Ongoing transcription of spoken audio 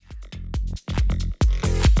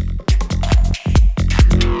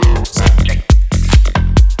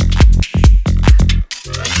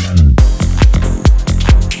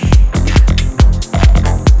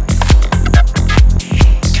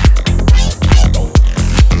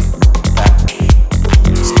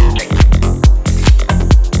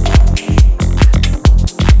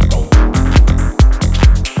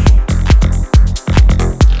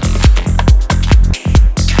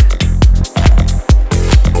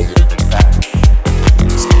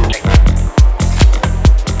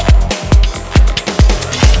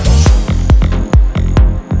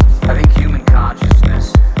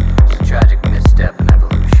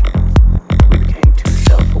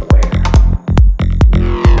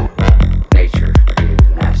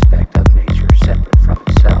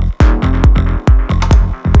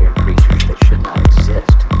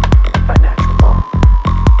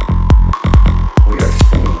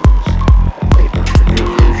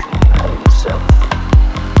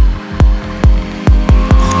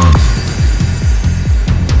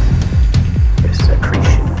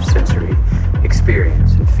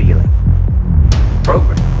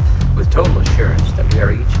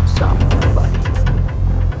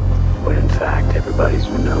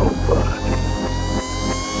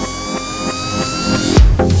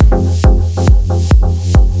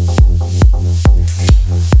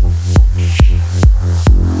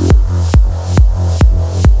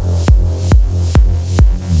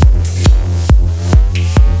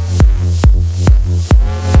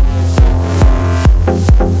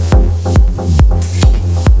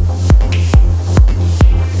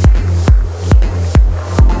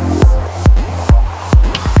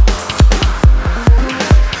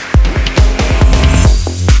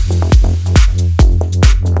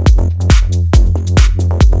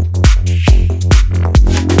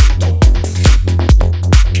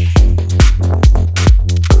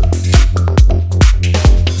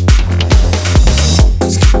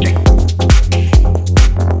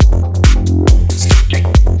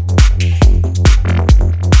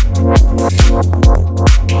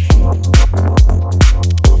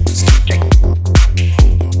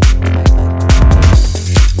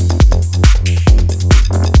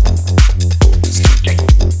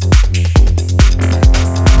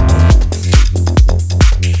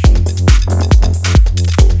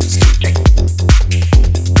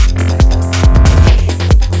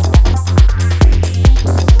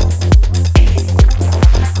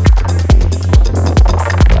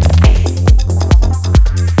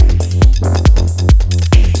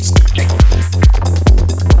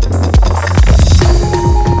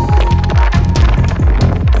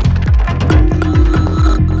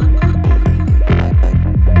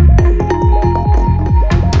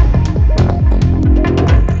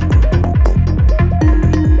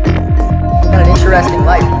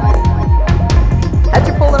How'd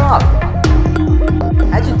you pull it off?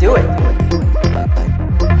 How'd you do it?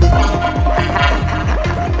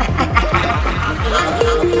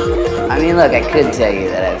 I mean, look, I could tell you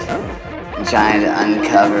that I'm trying to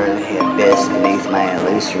uncover the abyss beneath my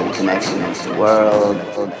illusory connection into the world.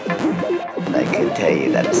 I could tell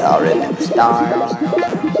you that it's all written in the stars.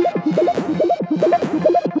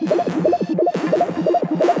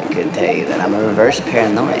 I could tell you that I'm a reverse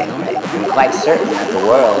paranoid. I'm quite certain that the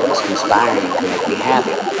world is conspiring to make me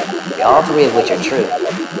happy. All three of which are true.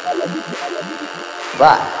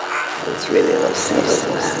 But it's really a little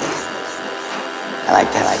sinister. I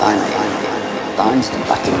like to have fun. Fun's the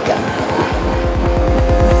fucking gun.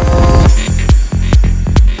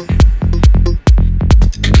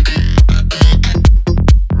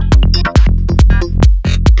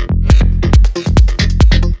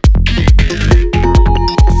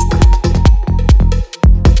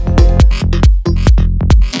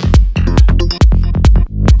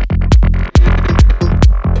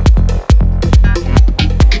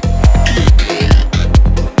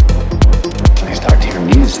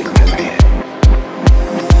 Music.